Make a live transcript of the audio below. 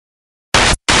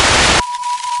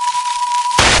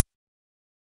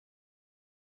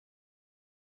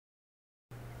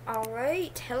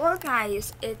Alright, hello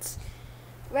guys, it's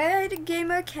Red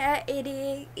Gamer Cat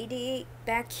 8888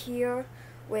 back here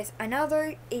with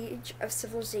another Age of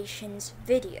Civilizations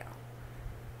video.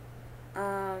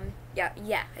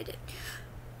 Yeah, I did.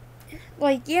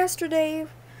 Like yesterday,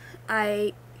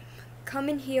 I come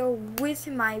in here with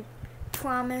my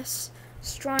promise,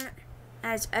 strong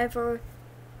as ever,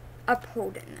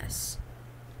 upholding this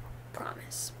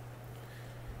promise.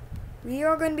 We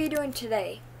are going to be doing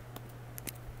today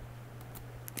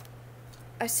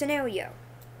a scenario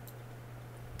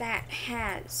that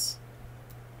has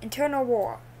internal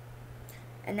war,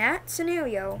 and that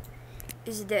scenario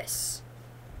is this.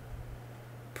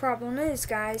 Problem is,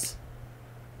 guys,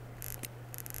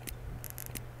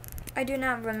 I do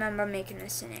not remember making a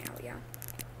scenario,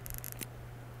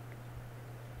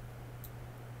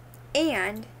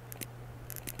 and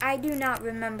I do not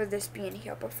remember this being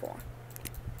here before.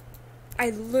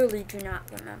 I literally do not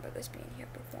remember this being here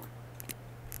before.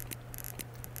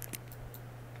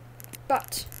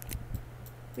 But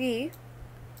we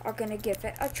are going to give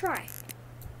it a try.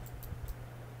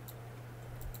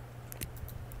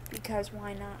 Because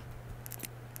why not?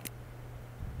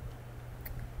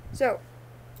 So,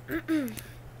 we're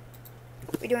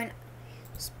doing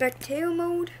spectator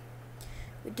mode.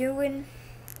 We're doing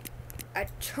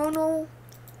Enternal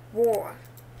war.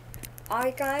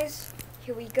 Alright guys,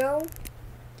 here we go.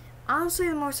 Honestly,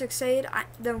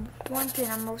 the one thing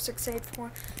I'm most excited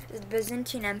for is the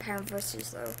Byzantine Empire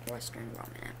versus the Western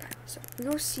Roman Empire. So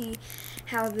we'll see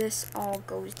how this all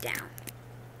goes down.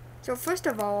 So first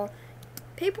of all,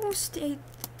 Papal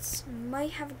States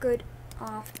might have a good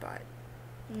off, but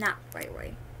not right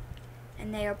away.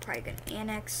 And they are probably going to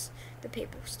annex the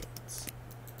Papal States.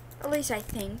 At least I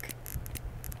think.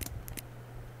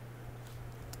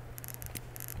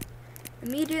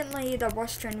 Immediately, the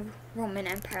Western Roman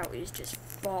Empire is just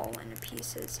falling to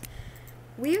pieces.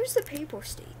 Where's the Papal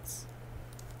States?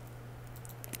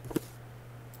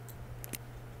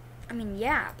 I mean,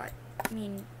 yeah, but, I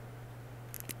mean,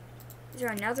 is there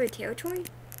another territory?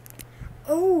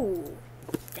 Oh,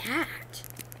 that.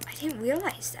 I didn't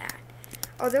realize that.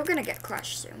 Oh, they're gonna get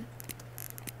crushed soon.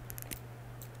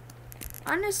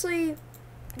 Honestly,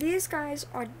 these guys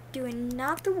are doing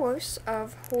not the worst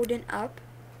of holding up,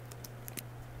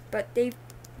 but they've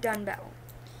done well.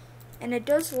 And it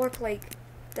does look like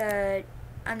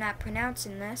I'm not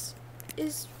pronouncing this,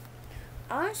 is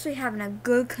honestly having a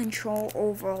good control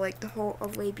over like the whole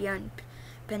Arabian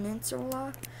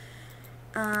Peninsula.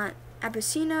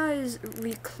 Abyssinia is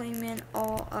reclaiming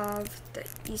all of the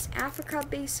East Africa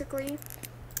basically.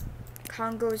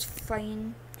 Congo's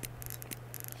fighting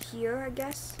here, I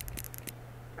guess.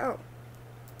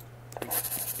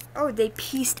 Oh, they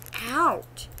pieced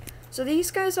out. So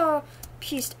these guys are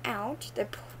pieced out.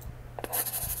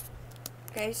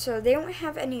 Okay, so they don't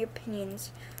have any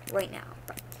opinions right now.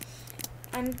 But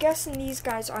I'm guessing these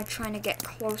guys are trying to get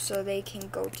closer so they can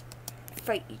go to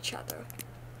fight each other.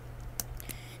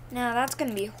 Now, that's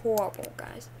going to be horrible,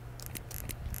 guys.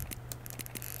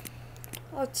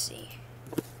 Let's see.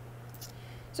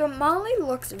 So Mali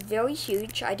looks very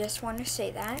huge. I just want to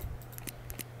say that.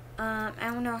 I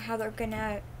don't know how they're going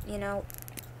to,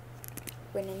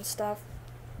 win and stuff.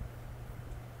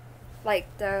 Like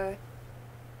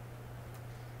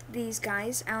these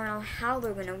guys, I don't know how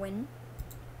they're gonna win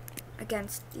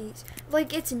against these.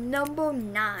 Like, it's number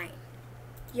 9.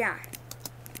 Yeah.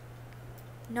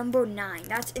 Number 9.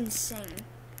 That's insane.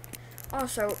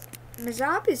 Also,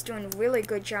 Mazab is doing a really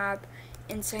good job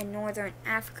inside Northern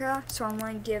Africa, so I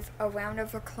want to give a round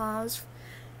of applause.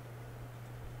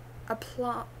 I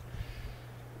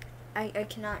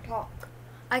cannot talk.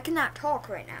 I cannot talk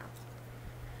right now.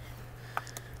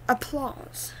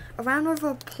 Applause. A round of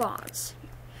applause.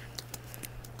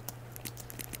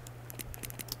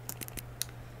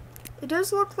 It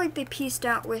does look like they pieced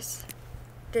out with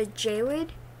the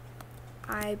Jared.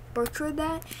 I butchered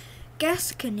that.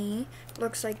 Gascony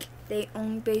looks like they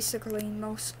own basically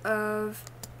most of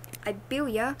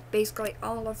Iberia, basically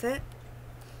all of it.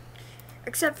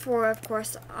 Except for, of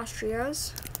course,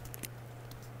 Austria's.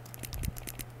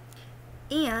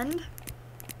 And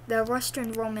the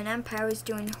Western Roman Empire is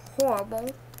doing horrible.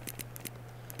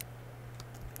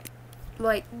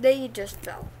 Like, they just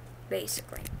fell,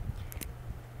 basically.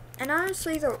 And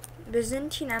honestly, the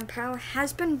Byzantine Empire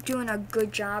has been doing a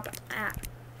good job at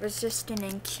resisting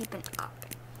and keeping up.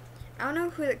 I don't know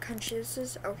who the country this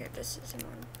is. Okay, this is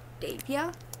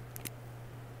Moldavia.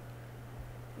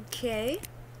 Okay.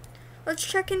 Let's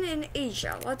check in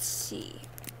Asia. Let's see.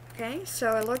 Okay,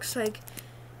 so it looks like,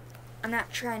 I'm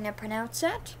not trying to pronounce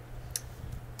it,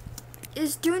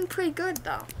 is doing pretty good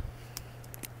though.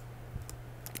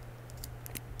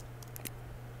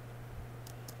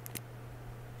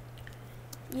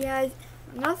 Yeah,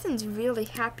 nothing's really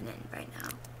happening right now.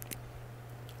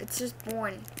 It's just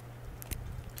boring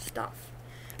stuff.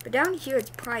 But down here, it's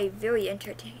probably very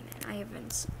entertaining. I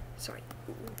haven't. Sorry.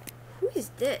 Who is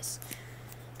this?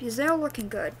 Because they're looking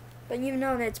good. But you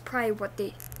know that's probably what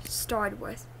they started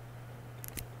with.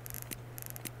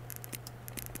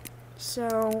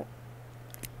 So,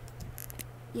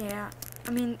 yeah.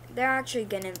 I mean, they're actually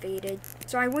getting invaded.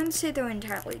 So I wouldn't say they're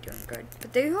entirely doing good.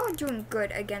 But they are doing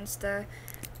good against the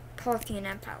Parthian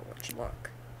Empire, which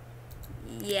look.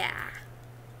 Yeah.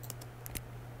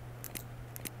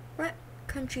 What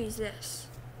country is this?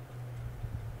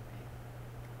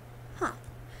 Huh.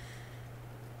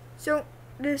 So,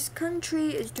 this country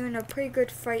is doing a pretty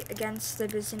good fight against the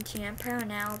Byzantine Empire.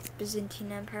 Now, the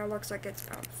Byzantine Empire looks like it's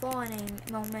about to fall in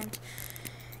a moment.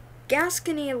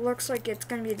 Gascony looks like it's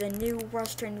going to be the new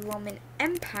Western Roman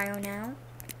Empire now.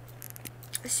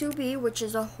 Subi, which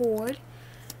is a horde,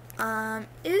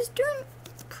 is doing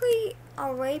pretty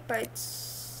alright, but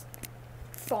it's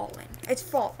falling. It's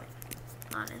falling,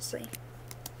 honestly.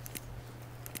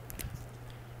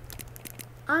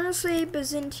 Honestly,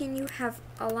 Byzantine, you have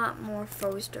a lot more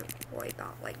foes to worry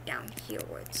about, like down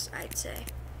herewards, I'd say.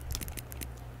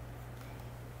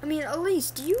 I mean, at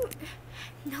least,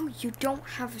 no, you don't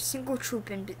have a single troop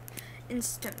in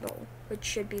Istanbul, which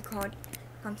should be called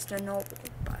Constantinople,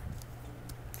 but,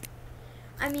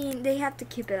 I mean, they have to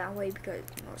keep it that way because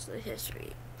most of the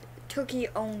history. Turkey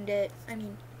owned it. I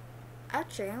mean,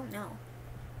 actually, I don't know.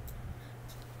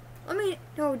 Let me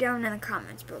know down in the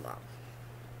comments below.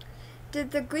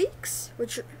 Did the Greeks,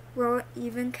 which will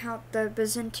even count the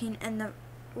Byzantine and the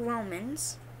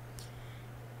Romans,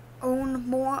 own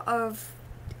more of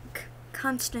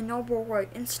Constantinople or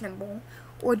Istanbul,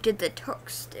 or did the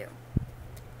Turks do?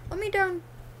 Let me down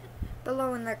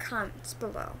below in the comments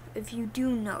below if you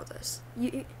do know this.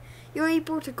 You're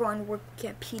able to go on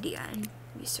Wikipedia and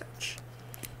research,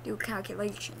 do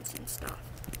calculations and stuff.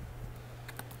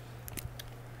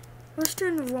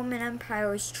 Western Roman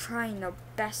Empire is trying their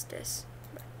bestest,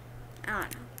 but I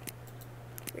don't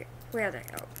know. Where are they?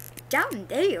 Oh, down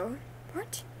there?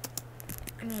 What?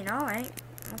 I mean, alright,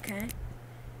 okay.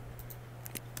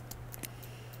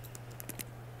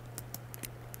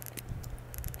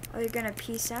 Are they gonna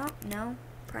peace out? No,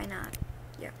 probably not.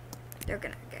 Yep, they're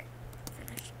gonna get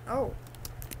finished. Oh.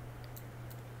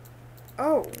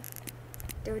 Oh.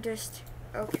 They were just,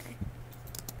 okay.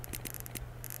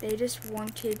 They just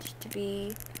wanted to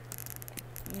be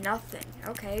nothing.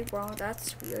 Okay, well,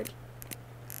 that's weird.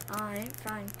 Alright,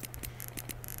 fine.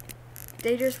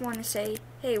 They just want to say,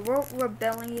 hey, we're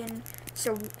rebellion,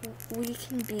 so we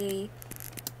can be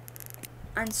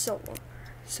uncivilized.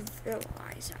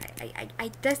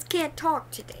 I just can't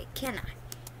talk today, can I?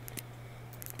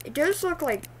 It does look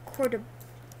like Corda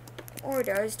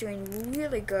is doing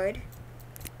really good.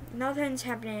 Nothing's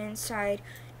happening inside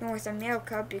North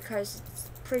America because it's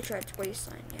pretty sure it's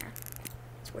wasteland, yeah.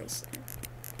 It's wasteland.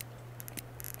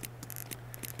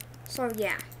 So,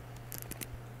 yeah.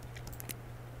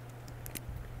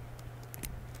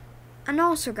 And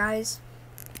also, guys,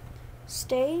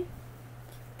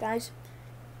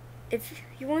 if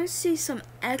you want to see some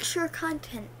extra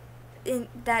content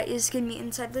that is going to be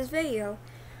inside this video,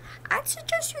 I'd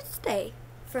suggest you stay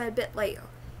for a bit later.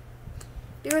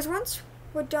 Because once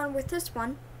we're done with this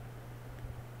one,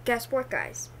 guess what,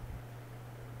 guys?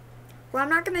 Well, I'm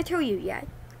not going to tell you yet.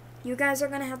 You guys are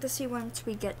going to have to see once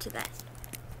we get to that.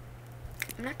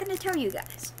 I'm not going to tell you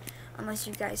guys unless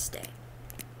you guys stay.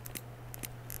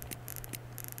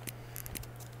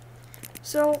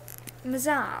 So,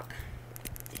 Mazab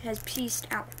has pieced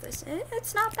out with this.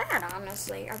 It's not bad,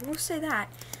 honestly. I will say that.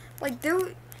 Like,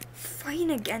 they're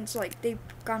fighting against, like, they've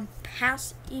gone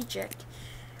past Egypt.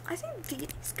 I think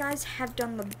these guys have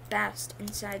done the best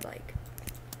inside, like,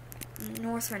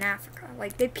 Northern Africa.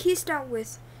 Like, they pieced out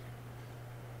with,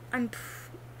 I'm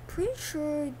pretty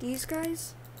sure these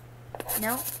guys,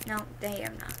 no, they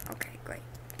have not. Okay, great.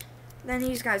 Then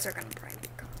these guys are gonna probably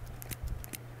become,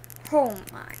 oh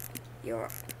my,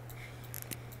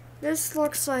 this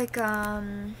looks like,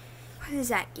 what is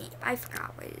that game? I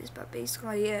forgot what it is, but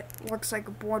basically it looks like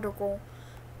a border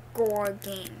gore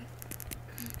game.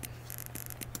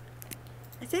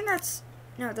 I think that's,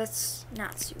 no, that's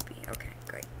not Subi. Okay,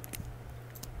 great.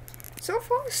 So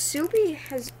far, Subi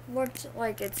has looked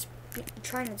like it's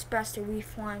trying its best to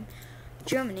reform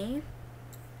Germany.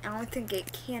 I don't think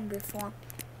it can reform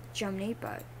Germany,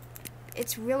 but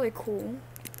it's really cool.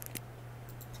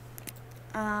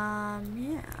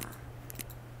 Yeah.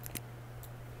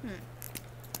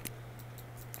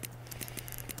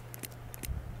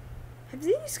 Have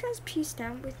these guys pieced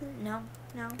out with it? No?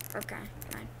 Okay,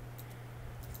 fine.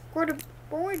 Well, the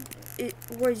board it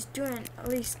was doing at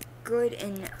least good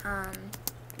in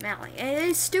Mali, and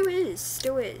it still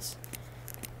is.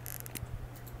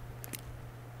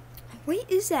 What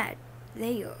is that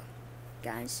there,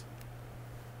 guys?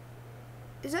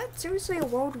 Is that seriously a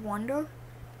world wonder?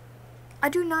 I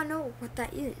do not know what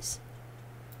that is.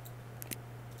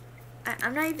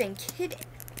 I'm not even kidding.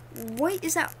 What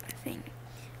is that thing?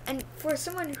 And for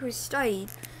someone who studied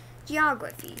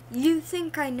geography, you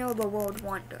think I know the world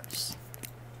wonders.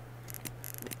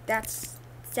 That's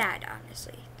sad,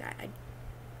 honestly.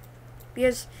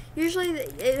 Because usually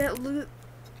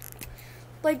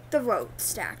like the road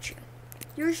statue.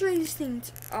 Usually these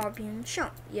things are being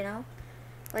shown, you know?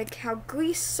 Like how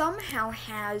Greece somehow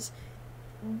has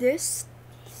this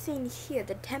thing here,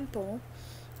 the temple,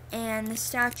 and the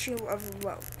statue of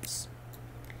Rose.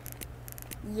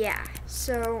 Yeah,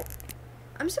 so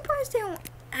I'm surprised they don't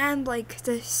add like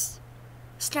this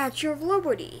Statue of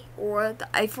Liberty or the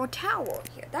Eiffel Tower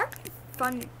here. That'd be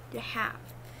fun to have.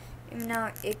 Even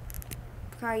though it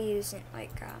probably isn't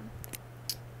like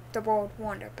the world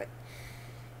wonder, but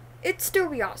it'd still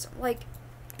be awesome. Like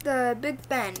the Big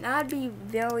Ben, that'd be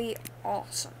very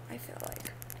awesome, I feel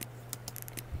like.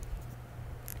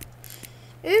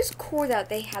 It is cool that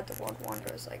they had the world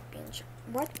wonders like being shown.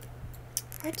 What?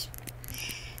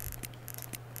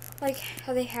 Like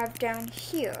how they have down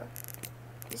here.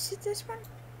 Is it this one?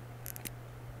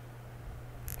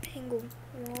 Angle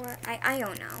war. I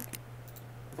don't know.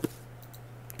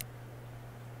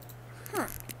 Huh.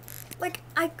 Like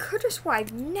I could have sworn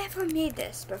I've never made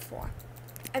this before.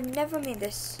 I've never made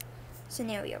this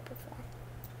scenario before.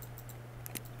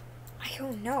 I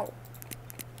don't know.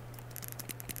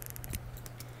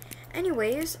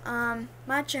 Anyways,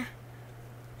 Matcha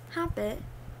Habit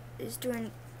is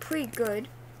doing pretty good.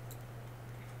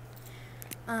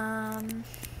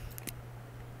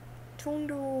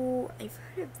 Tondo, I've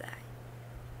heard of that.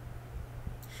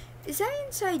 Is that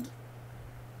inside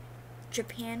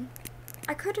Japan?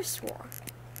 I could have swore.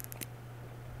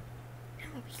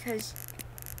 No, because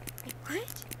wait,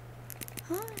 what?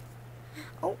 Huh?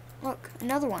 Oh, look,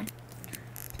 another one.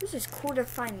 This is cool to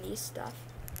find these stuff.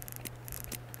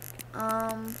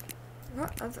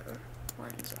 What other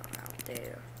ones are out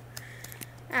there?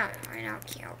 I don't know, I don't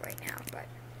care right now, but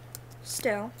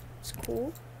still, it's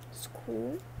cool. It's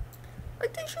cool.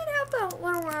 Like they should have that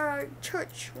little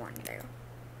church one there.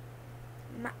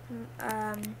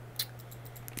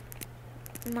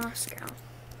 Moscow.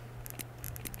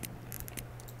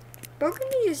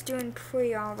 Burgundy is doing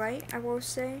pretty alright, I will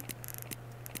say.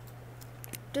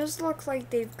 Does look like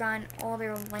they've gotten all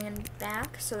their land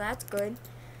back, so that's good.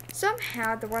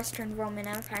 Somehow the Western Roman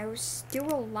Empire is still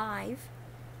alive.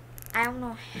 I don't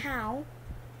know how,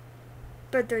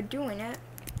 but they're doing it.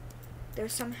 They're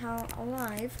somehow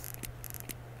alive.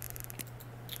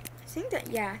 I think that,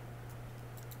 yeah.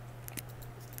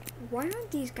 Why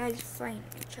aren't these guys fighting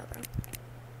each other?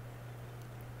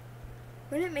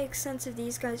 Wouldn't it make sense if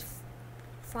these guys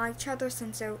fight each other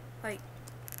since they're like,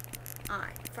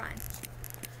 alright, fine.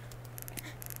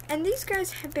 And these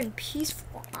guys have been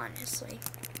peaceful, honestly.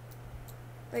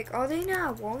 Like, are they not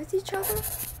at war with each other?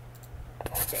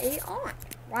 They aren't.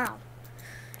 Wow.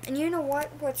 And you know what?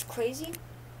 What's crazy?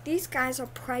 These guys are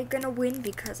probably gonna win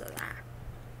because of that.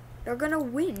 They're gonna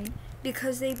win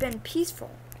because they've been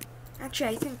peaceful.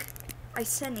 Actually, I think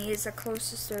Iceni is the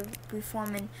closest to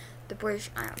reforming the British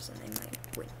Isles, and they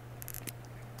might win.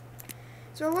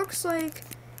 So it looks like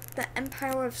the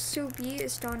Empire of Subi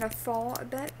is starting to fall a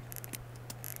bit.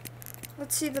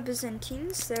 Let's see the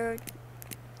Byzantines. They're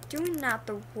doing not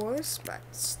the worst, but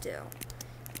still,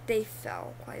 they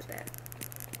fell quite a bit.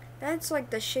 That's like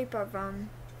the shape of I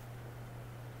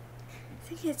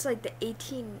think it's like the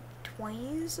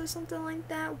 1820s or something like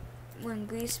that, when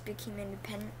Greece became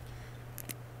independent.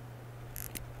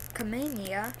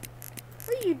 Kamenia,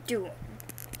 what are you doing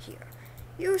here?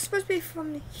 You were supposed to be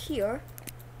from here,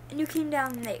 and you came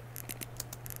down there.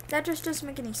 That just doesn't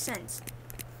make any sense.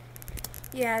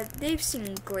 Yeah, they've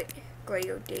seen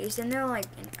greater days, and they're like,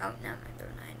 oh, no,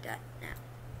 never mind that now.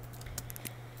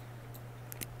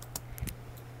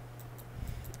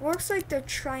 Looks like they're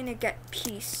trying to get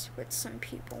peace with some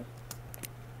people.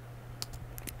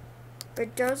 But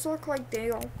it does look like they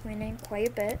are winning quite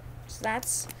a bit, so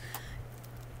that's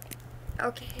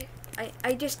okay.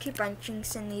 I just keep on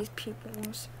jinxing these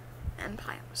people's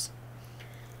empires.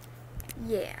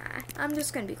 Yeah, I'm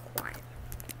just gonna be quiet.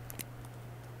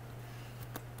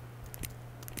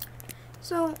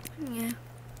 So, yeah.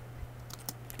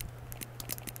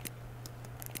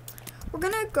 We're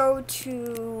gonna go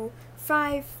to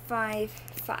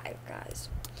 555, guys,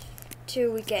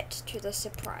 till we get to the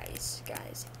surprise,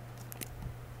 guys.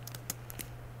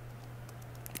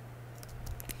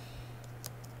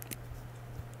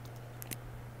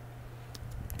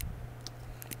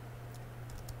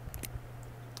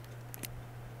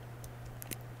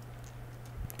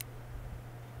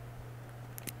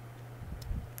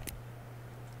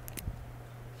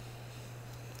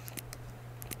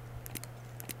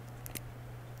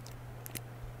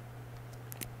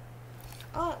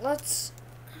 let's...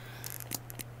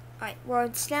 Alright, well,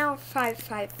 it's now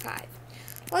 555.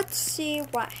 Let's see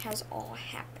what has all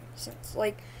happened since,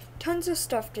 like, tons of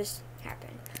stuff just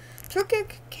happened.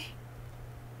 Turkic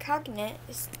Cognate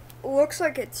looks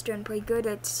like it's doing pretty good.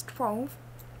 It's 12.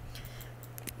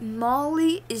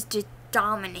 Mali is just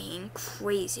dominating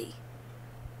crazy.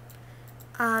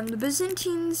 The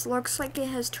Byzantines looks like it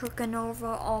has taken over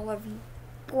all of,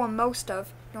 or most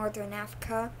of, Northern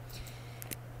Africa.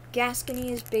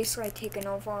 Gascony is basically taken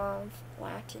over all of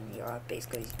Latin Europe,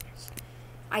 basically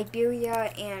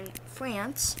Iberia and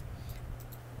France.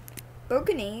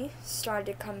 Burgundy started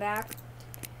to come back.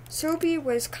 Serbia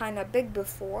was kind of big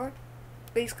before,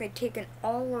 basically taken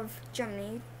all of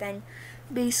Germany, then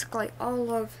basically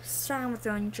all of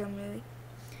southern Germany,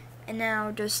 and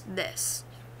now just this.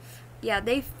 Yeah,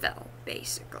 they fell,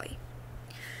 basically.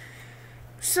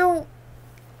 So,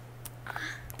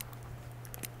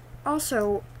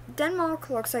 also, Denmark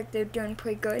looks like they're doing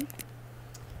pretty good.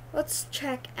 Let's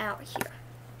check out here.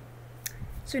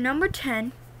 So number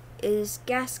 10 is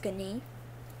Gascony.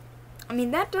 I mean,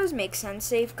 that does make sense.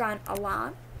 They've gone a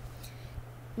lot.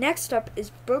 Next up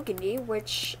is Burgundy,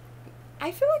 which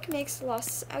I feel like makes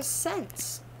less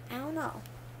sense. I don't know.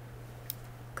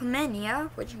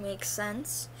 Comenia, which makes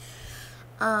sense.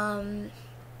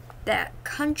 That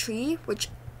country, which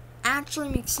actually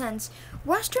makes sense.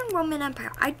 Western Roman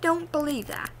Empire, I don't believe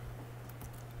that.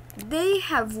 They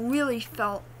have really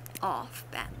fell off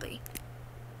badly.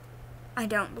 I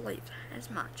don't believe that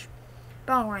as much.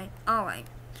 But alright.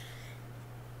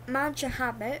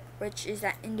 Majahabit, which is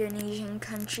that Indonesian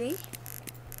country.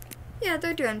 Yeah,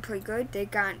 they're doing pretty good. They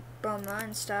got Burma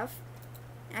and stuff.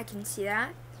 I can see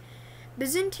that.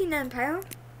 Byzantine Empire.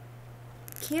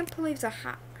 Can't believe they're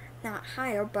not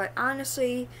higher, but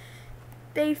honestly,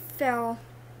 they fell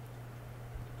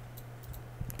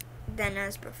than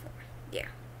as before. Yeah.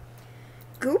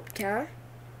 Gupta.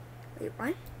 Wait,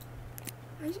 what?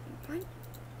 What?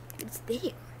 It's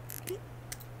there.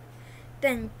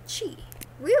 Then Chi.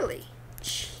 Really?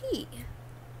 Chi.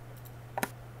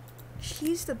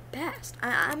 She's the best.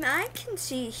 I can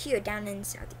see here down in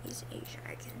Southeast Asia.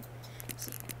 I can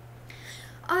see.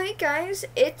 Alright, guys,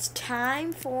 it's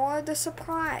time for the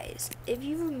surprise. If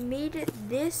you've made it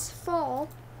this fall,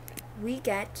 you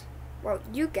get.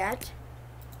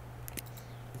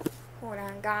 Hold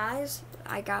on, guys.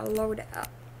 I gotta load it up.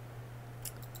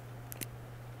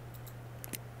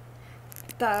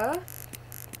 The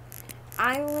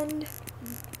Island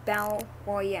Battle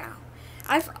Royale.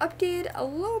 I've updated a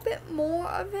little bit more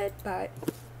of it, but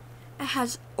it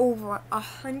has over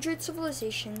 100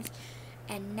 civilizations,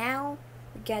 and now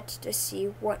we get to see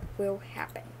what will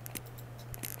happen.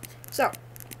 So,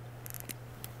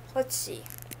 let's see.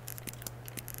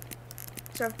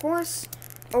 So, of course,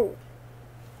 oh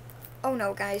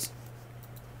no, guys,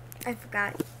 I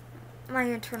forgot my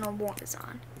Enternal war is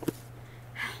on.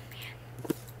 Oh,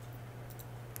 man.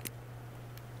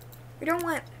 We don't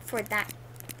want for that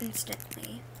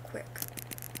instantly quick.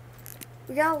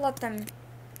 We gotta let them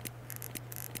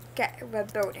get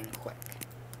rebuilding quick.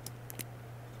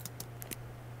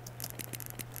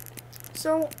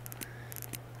 So,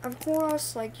 of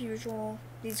course, like usual,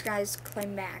 these guys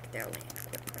claim back their land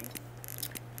quickly.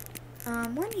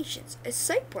 What nations?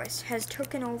 Cyprus has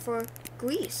taken over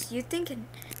Greece. You'd think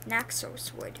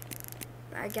Naxos would,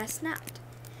 but I guess not.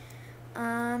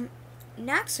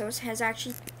 Naxos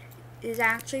is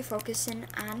actually focusing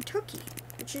on Turkey,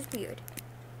 which is weird.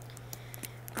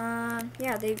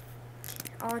 Yeah, they've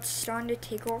all starting to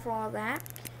take over all that.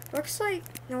 Looks like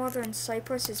Northern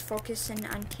Cyprus is focusing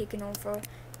on taking over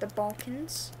the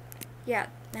Balkans. Yeah,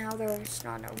 now they're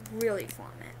starting to really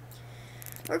form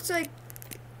it. Looks like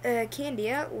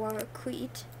Candia, or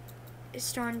Crete, is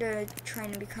starting to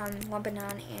trying to become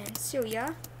Lebanon and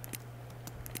Syria.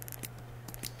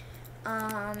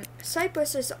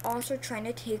 Cyprus is also trying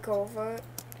to take over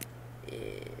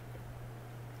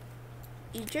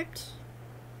Egypt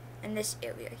and this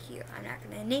area here. I'm not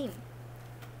gonna name.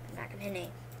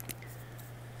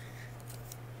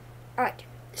 Alright,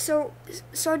 so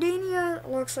Sardinia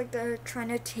looks like they're trying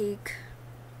to take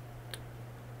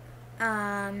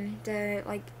the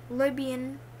like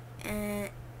Libyan and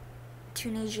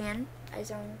Tunisian as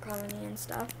own colony and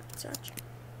stuff and such.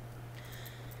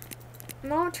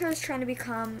 Malta is trying to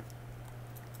become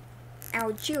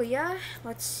Algeria.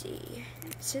 Let's see.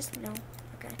 Is this no?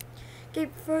 Okay.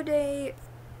 Cape Verde,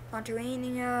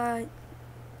 Monterania,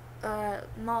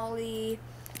 Mali.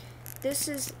 This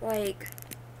is like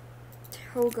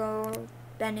Togo,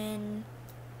 Benin.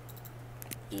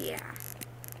 Yeah.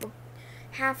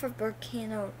 Half of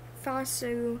Burkina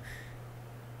Faso.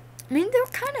 I mean,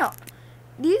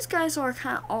 these guys are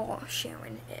kind of all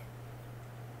sharing it,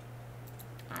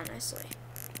 honestly.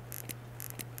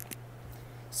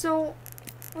 So,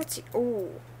 let's see. Oh,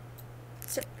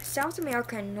 so South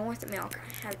America and North America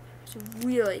have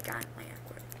really gotten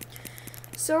liquid.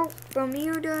 So,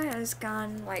 Bermuda has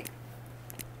gone, like,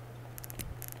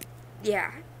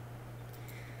 yeah.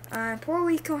 Puerto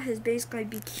Rico has basically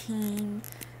became,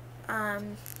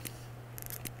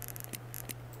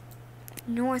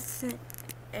 North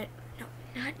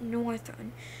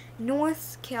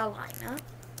Carolina.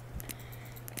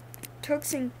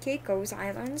 Turks and Caicos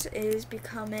Islands is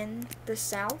becoming the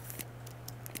South.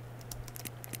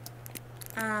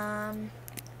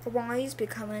 Hawaii is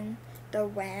becoming the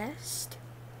West.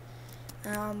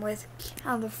 With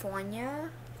California,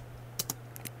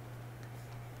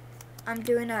 I'm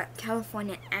doing a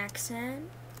California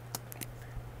accent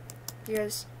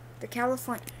because the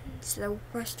California, the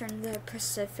Western, the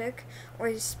Pacific,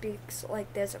 always speaks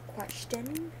like there's a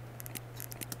question.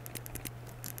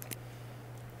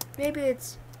 Maybe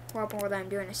it's horrible that I'm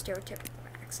doing a stereotypical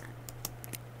accent.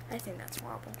 I think that's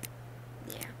horrible.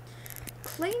 Yeah.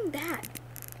 Claim that.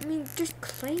 I mean, just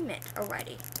claim it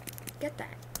already. Get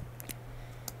that.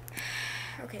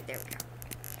 Okay, there we go.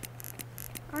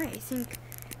 Alright, I think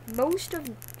most of,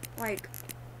 like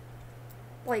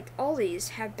all these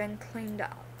have been claimed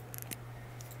up.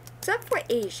 Except for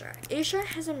Asia. Asia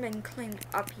hasn't been claimed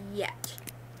up yet.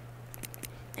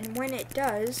 And when it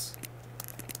does,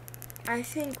 I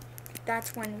think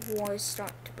that's when wars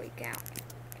start to break out.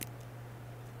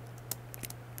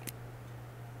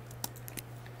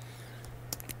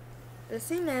 The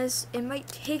thing is, it might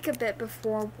take a bit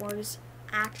before wars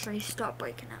actually start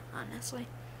breaking out, honestly.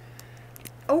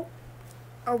 Oh,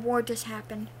 a war just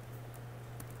happened.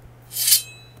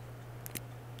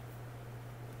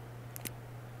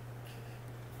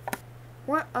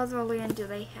 What other land do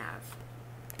they have?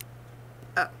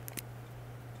 Oh.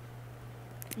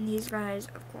 And these guys,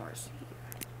 of course.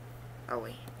 Oh,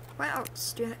 wait. What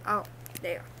else do they? Oh,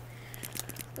 there.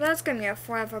 Well, that's gonna be a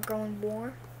forever going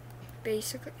war,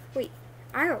 basically. Wait,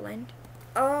 Ireland?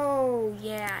 Oh,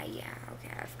 yeah.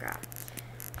 Okay, I forgot.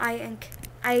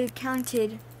 I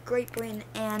counted Great Britain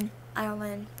and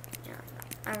Ireland. Yeah,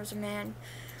 I was a man.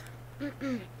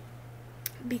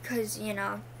 Because, you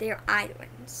know, they're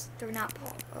islands. They're not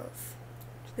part of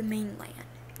the mainland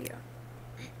here.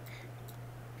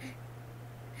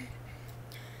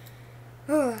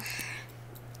 Of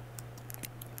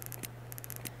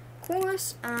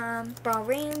course,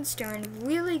 Bahrain's doing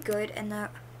really good in the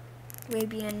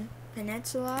Arabian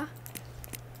Peninsula.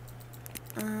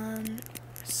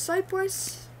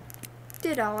 Cyprus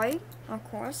did alright, of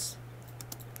course.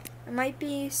 There might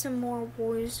be some more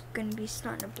wars gonna be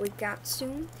starting to break out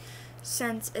soon,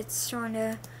 since it's starting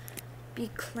to be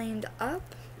claimed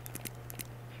up.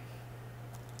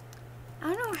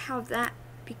 I don't know how that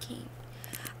became.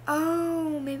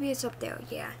 Oh, maybe it's up there.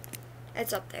 Yeah,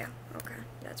 it's up there. Okay,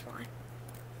 that's why.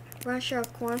 Russia,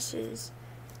 of course, is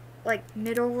like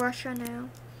middle Russia now.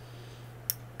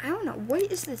 I don't know. What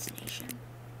is this nation?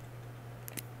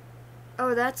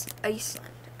 Oh, that's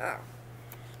Iceland. Oh.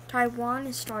 Taiwan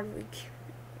is starting to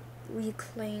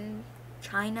reclaim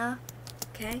China.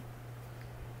 Okay.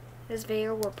 This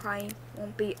video will probably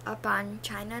won't be up on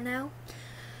China now.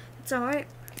 It's alright.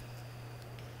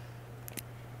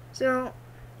 So,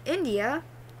 India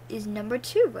is number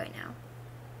 2 right now.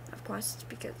 Of course, it's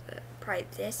because of probably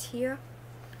this here.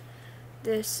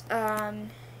 This,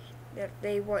 that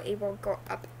they were able to go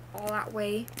up all that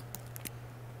way.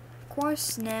 Of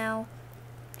course, now,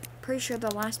 pretty sure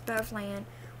the last bit of land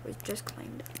was just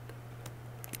claimed up.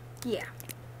 Yeah.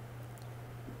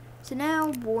 So now,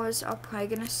 wars are probably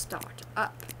going to start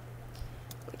up.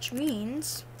 Which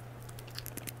means,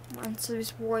 once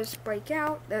those wars break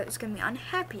out, there's going to be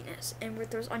unhappiness. And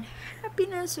with those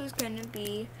unhappiness, there's going to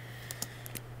be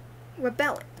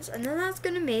rebellions. And then that's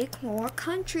going to make more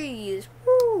countries.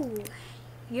 Woo!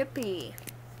 Yippee.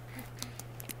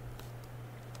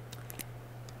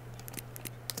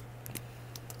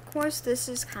 Of course, this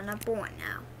is kind of boring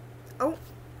now. Oh,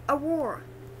 a war.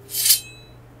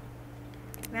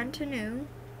 Enternal.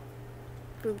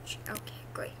 Booch. Okay,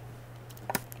 great.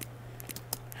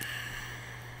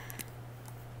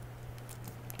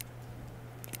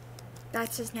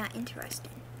 That's just not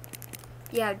interesting.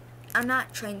 Yeah, I'm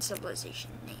not trying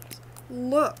civilization names.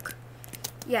 Look.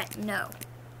 Yeah, no.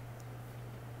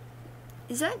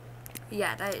 Is that?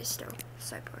 Yeah, that is still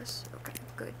Cyprus. Okay,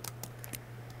 good.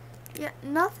 Yeah,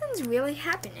 nothing's really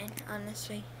happening,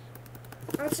 honestly.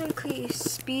 Let's increase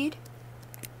speed.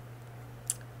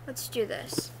 Let's do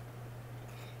this.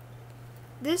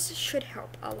 this should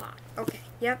help a lot. Okay,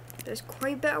 yep, there's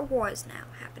quite a bit of wars now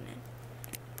happening.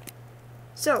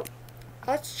 So,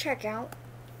 let's check out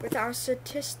with our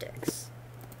statistics.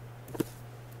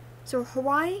 So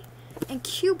Hawaii and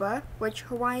Cuba, which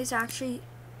Hawaii is actually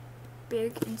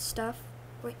big and stuff.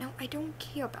 Wait, no, I don't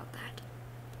care about that.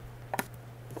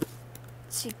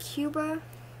 Let's see, Cuba,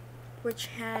 which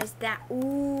has that.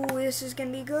 Ooh, this is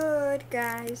gonna be good,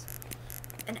 guys.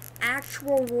 An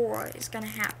actual war is gonna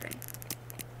happen.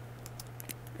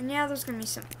 And yeah, there's gonna be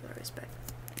some others, but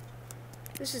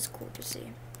this is cool to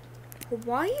see.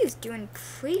 Hawaii is doing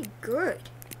pretty good.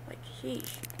 Like,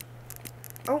 sheesh.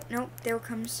 Oh, no, there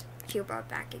comes Cuba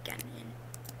back again.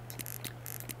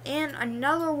 And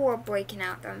another war breaking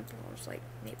out that involves, like,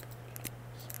 Naples.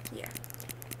 Yeah.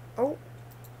 Oh.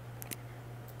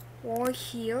 War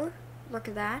here. Look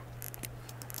at that.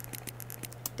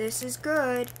 This is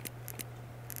good.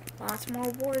 Lots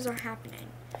more wars are happening.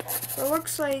 So it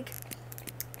looks like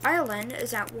Ireland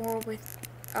is at war with...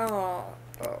 Oh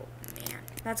man.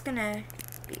 That's gonna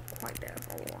be quite a bit of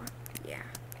a war. Yeah.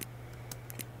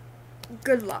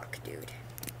 Good luck, dude.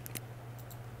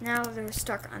 Now they're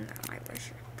stuck on the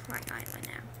Irish Pride Island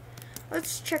now.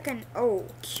 Let's check in. Oh,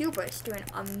 Cuba is doing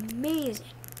amazing.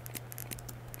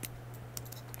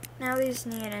 Now they just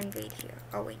need to invade here.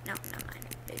 Oh wait, no, never mind.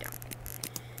 They don't.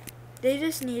 They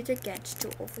just need to get to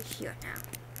over here now.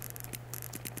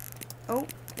 Oh,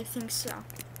 I think so.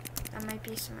 That might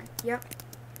be something. Yep.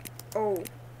 Oh.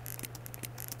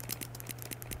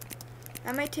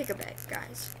 That might take a bit,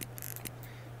 guys.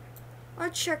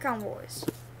 Let's check on wars.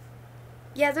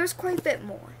 Yeah, there's quite a bit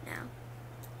more now.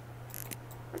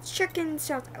 Let's check in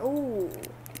South. Oh.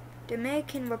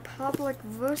 Dominican Republic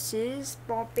versus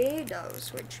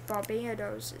Barbados, which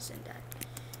Barbados isn't that.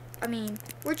 I mean,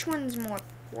 which one's more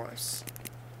worse?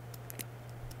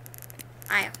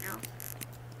 I don't know.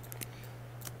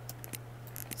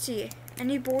 Let's see,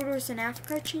 any borders in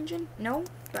Africa changing? No,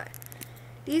 but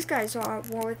these guys are at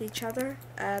war with each other.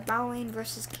 Bahrain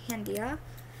versus Canada.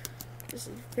 This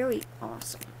is very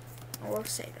awesome. I will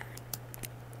say that.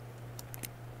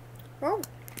 Well,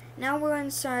 now we're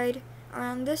inside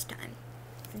around this time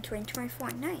in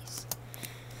 2024. Nice.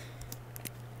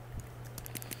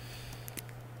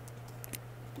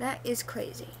 That is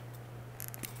crazy.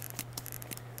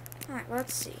 Alright,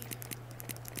 let's see.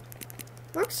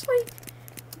 Looks like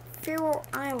Faroe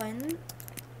Island.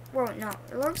 Well, no,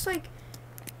 it looks like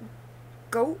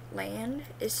Goatland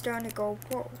is starting to go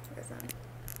pro with them.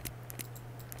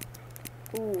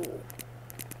 Ooh.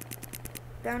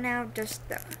 Though now just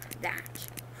that.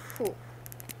 Whew.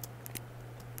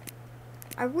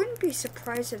 I wouldn't be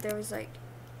surprised if there was like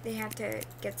they have to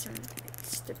get some like,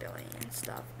 stability and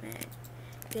stuff, and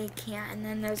they can't, and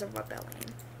then there's a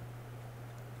rebellion.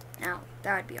 Now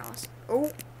that would be awesome.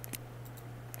 Oh,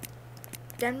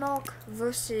 Denmark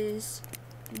versus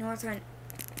Northern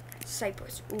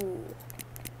Cyprus. Ooh,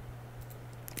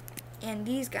 and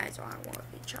these guys are at war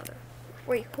with each other.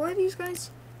 Wait, who are these guys?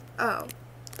 Oh,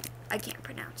 I can't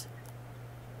pronounce it.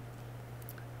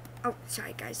 Oh,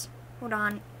 sorry guys. Hold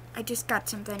on. I just got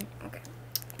something. Okay.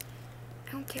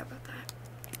 I don't care about that.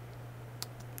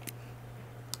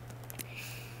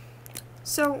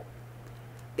 So,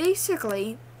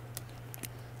 basically,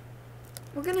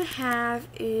 what we're gonna have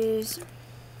is...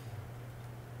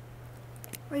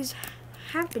 What is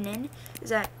happening is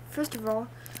that, first of all,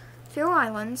 Faroe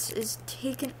Islands is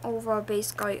taking over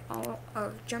basically all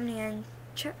of Germany and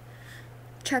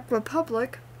Czech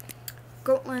Republic.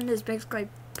 Goatland is basically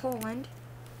Poland.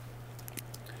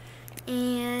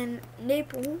 And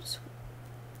Naples,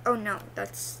 oh no,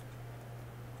 that's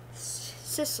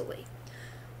Sicily,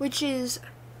 which is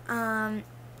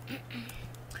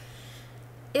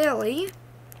Italy.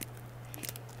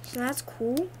 So that's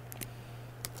cool.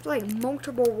 It's like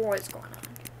multiple wars going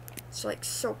on. It's like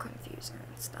so confusing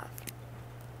and stuff.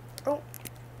 Oh,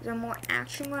 is there more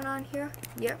action going on here?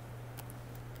 Yep.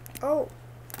 Oh.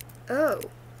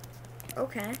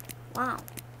 Okay. Wow.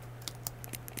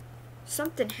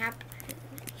 Something happened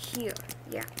here.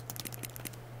 Yeah.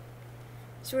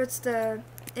 So it's the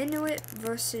Inuit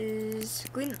versus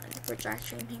Greenland, which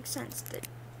actually makes sense. The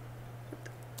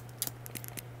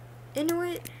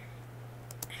Inuit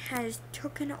has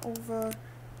taken over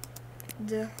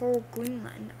the whole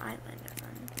Greenland island, if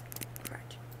I'm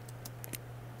correct.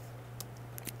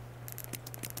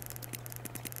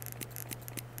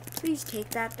 Please take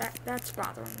that. That's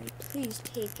bothering me. Please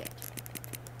take it.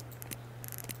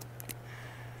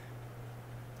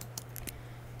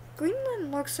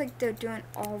 Greenland looks like they're doing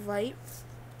alright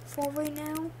for right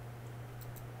now.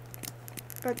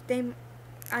 But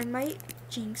I might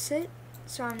jinx it,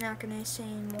 so I'm not going to say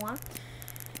anymore.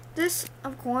 This,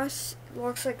 of course,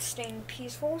 looks like staying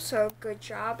peaceful, so good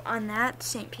job on that,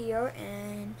 St. Peter,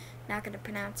 and not going to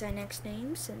pronounce our next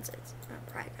name since I'm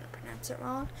probably going to pronounce it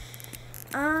wrong.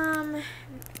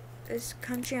 This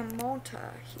country of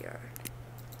Malta here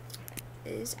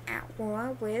is at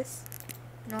war with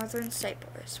Northern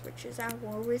Cyprus, which is at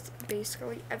war with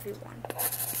basically everyone.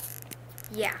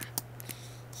 Yeah.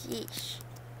 Yeesh.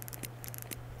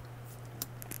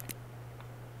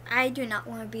 I do not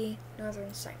want to be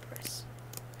Northern Cyprus.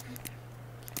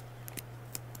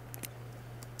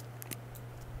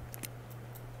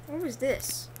 What was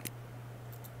this?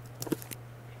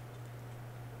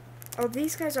 Oh,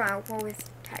 these guys are at war with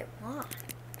Taiwan.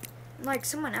 Like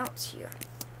someone else here.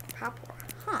 Papua.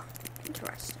 Huh.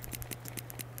 Interesting.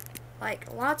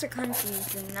 Like, lots of countries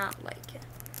do not like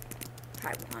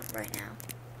Taiwan right now.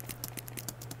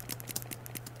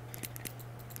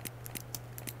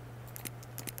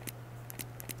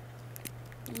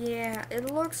 Yeah,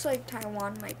 it looks like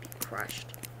Taiwan might be crushed.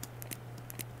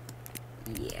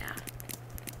 Yeah.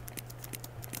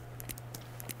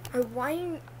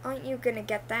 Why aren't you gonna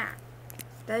get that?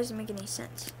 That doesn't make any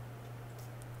sense.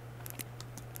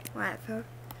 Whatever.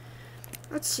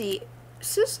 Let's see.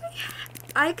 Seriously,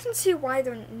 I can see why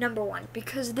they're number one.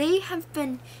 Because they have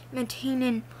been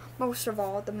maintaining, most of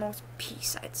all, the most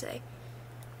peace, I'd say.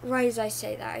 Right as I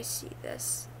say that, I see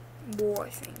this war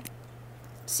thing.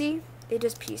 See? They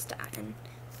just peaced out, and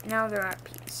now they're at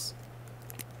peace.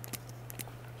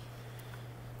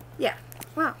 Yeah,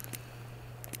 wow.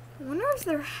 I wonder if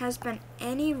there has been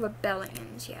any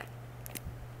rebellions yet.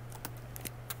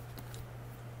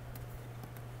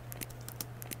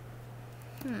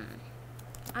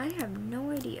 I have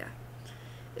no idea.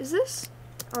 Is this?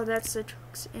 Oh, that's the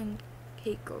Turks and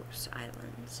Caicos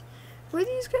Islands. Where are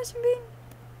these guys invading?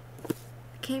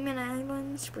 Cayman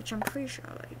Islands, which I'm pretty sure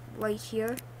are like right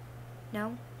here.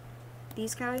 No?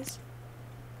 These guys?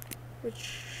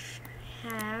 Which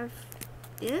have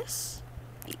this?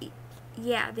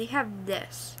 Yeah, they have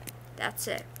this. That's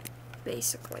it,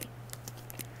 basically.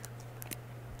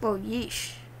 Well,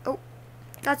 yeesh. Oh,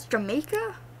 that's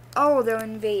Jamaica? Oh, they're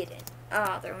invading.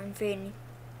 Ah, they're invading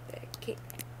the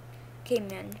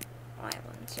Cayman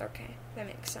Islands. Okay, that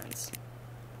makes sense.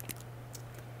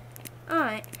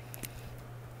 Alright.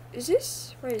 Is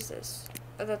this? Where is this?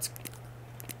 Oh, that's...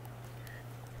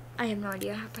 I have no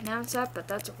idea how to pronounce that, but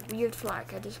that's a weird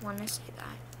flag. I just want to say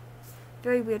that.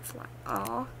 Very weird flag.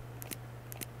 Aw.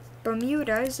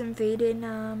 Bermuda's invaded,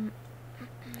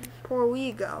 Puerto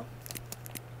Rico.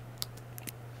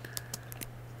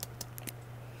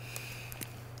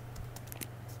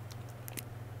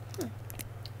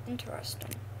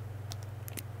 Interesting.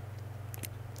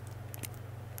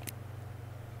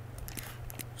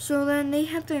 So then they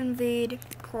have to invade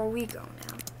Puerto Rico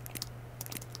now.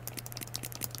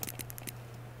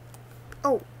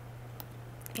 Oh,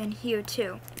 and here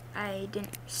too. I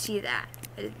didn't see that.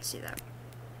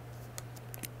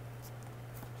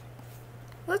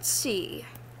 Let's see.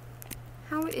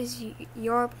 How is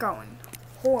Europe going?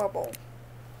 Horrible.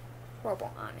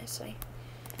 Horrible, honestly.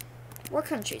 What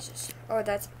country is this? Oh,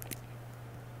 that's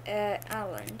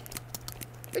Ireland.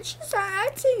 Which is,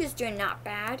 I'd say, is doing not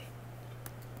bad.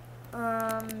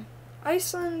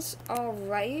 Iceland's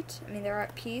alright. I mean, they're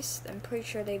at peace. I'm pretty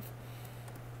sure they've...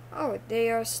 Oh, they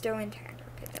are still in Enternal.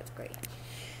 Okay, that's great.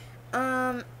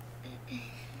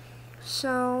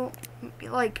 So,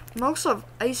 like, most of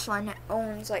Iceland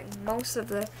owns, like, most of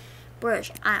the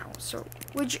British Isles. So,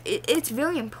 which, it's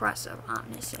very impressive,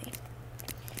 honestly.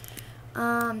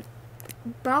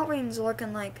 Bahrain's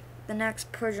looking like the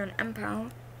next Persian Empire.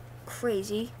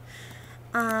 Crazy.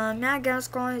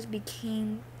 Madagascar has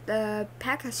became the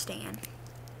Pakistan.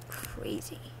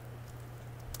 Crazy.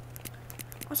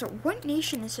 Also, what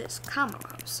nation is this?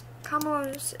 Comoros.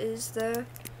 Comoros is the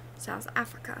South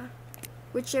Africa,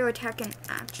 which they were attacking,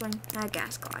 actually,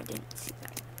 Madagascar. I didn't see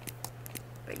that.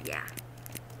 But yeah.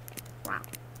 Wow.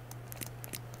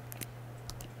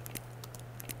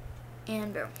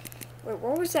 And, wait,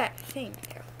 what was that thing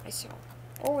there I saw?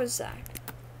 What was that?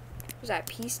 Was that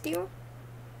a peace deal?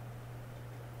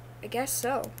 I guess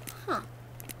so. Huh.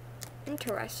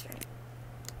 Interesting.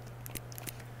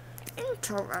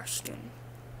 Interesting.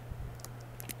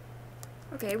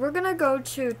 Okay, we're gonna go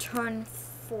to turn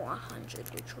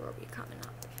 400, which will be coming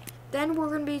up. Then we're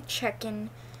gonna be checking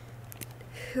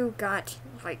who got,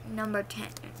 like, number 10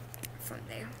 from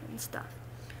there and stuff.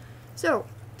 So,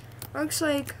 looks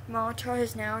like Malta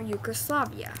is now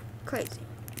Yugoslavia. Crazy.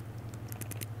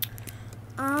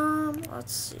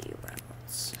 Let's see what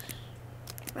else.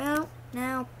 Well,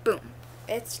 now, boom.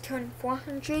 It's turned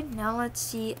 400. Now let's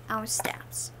see our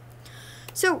stats.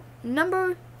 So,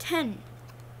 number 10,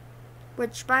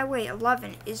 which, by the way,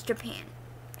 11 is Japan.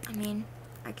 I mean,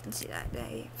 I can see that.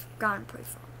 They've gone pretty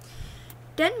far.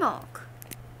 Denmark.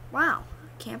 Wow,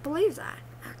 can't believe that,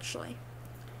 actually.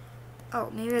 Oh,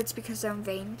 maybe it's because they're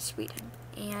invading Sweden.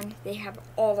 And they have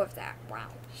all of that. Wow,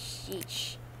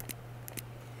 sheesh.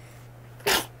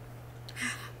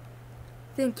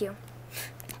 Thank you.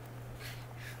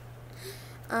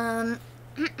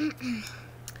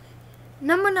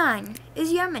 Number 9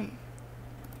 is Yemen.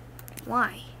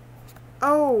 Why?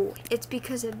 Oh, it's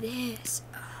because of this.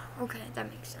 Okay, that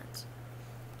makes sense.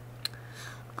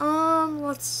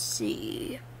 Let's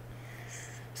see.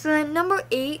 So then number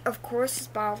 8, of course, is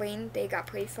Bahrain. They got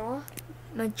pretty far.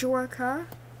 Majorca.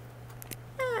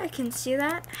 I can see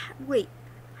that. Wait,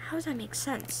 how does that make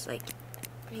sense? Like,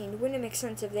 I mean, wouldn't it make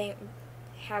sense if they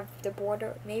have the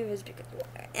border? Maybe it was because of the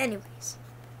water. Anyways.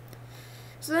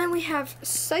 So then we have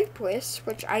Cyprus,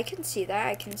 which I can see that.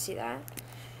 I can see that.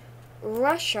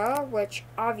 Russia, which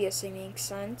obviously makes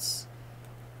sense.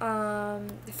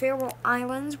 The Faroe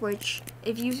Islands, which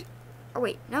if you... Oh,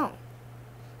 wait, no.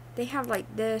 They have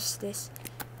like this.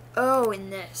 Oh,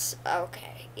 and this.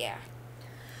 Okay, yeah.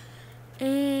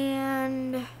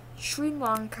 And Sri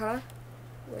Lanka,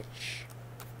 which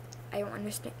I don't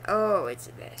understand. Oh, it's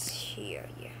this here,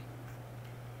 yeah.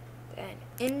 Then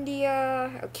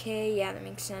India, okay, yeah, that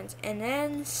makes sense. And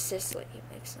then Sicily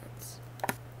makes sense.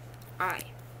 Alright.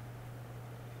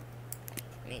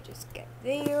 Let me just get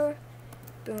there.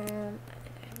 Boom,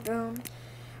 and boom.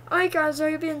 Alright guys, I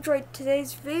hope you enjoyed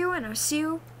today's video, and I'll see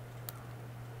you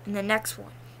in the next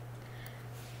one.